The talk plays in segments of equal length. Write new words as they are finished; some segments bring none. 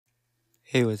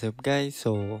Hey, what's up, guys?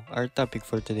 So, our topic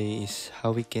for today is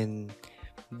how we can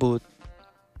boot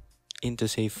into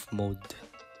safe mode.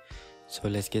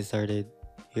 So, let's get started.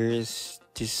 Here is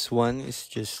this one is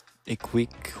just a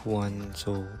quick one.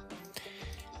 So,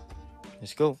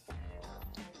 let's go.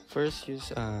 First,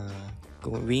 use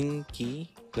Win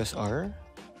key plus R,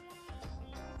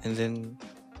 and then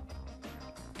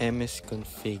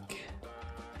msconfig.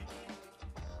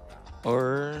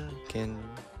 Or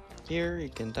you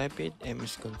can type it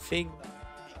msconfig.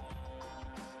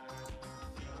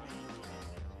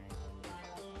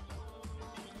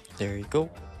 There you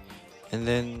go. And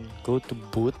then go to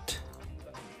boot,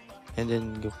 and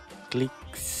then you click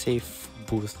safe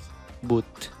boot.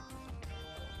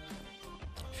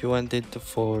 If you wanted to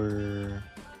for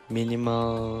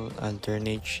minimal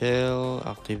alternate shell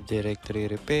active directory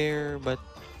repair, but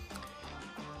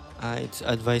it's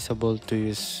advisable to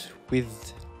use with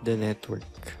the network.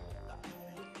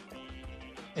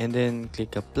 And then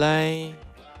click apply,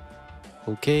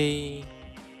 okay,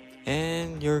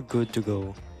 and you're good to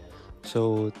go.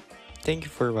 So thank you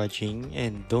for watching,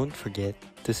 and don't forget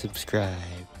to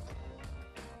subscribe.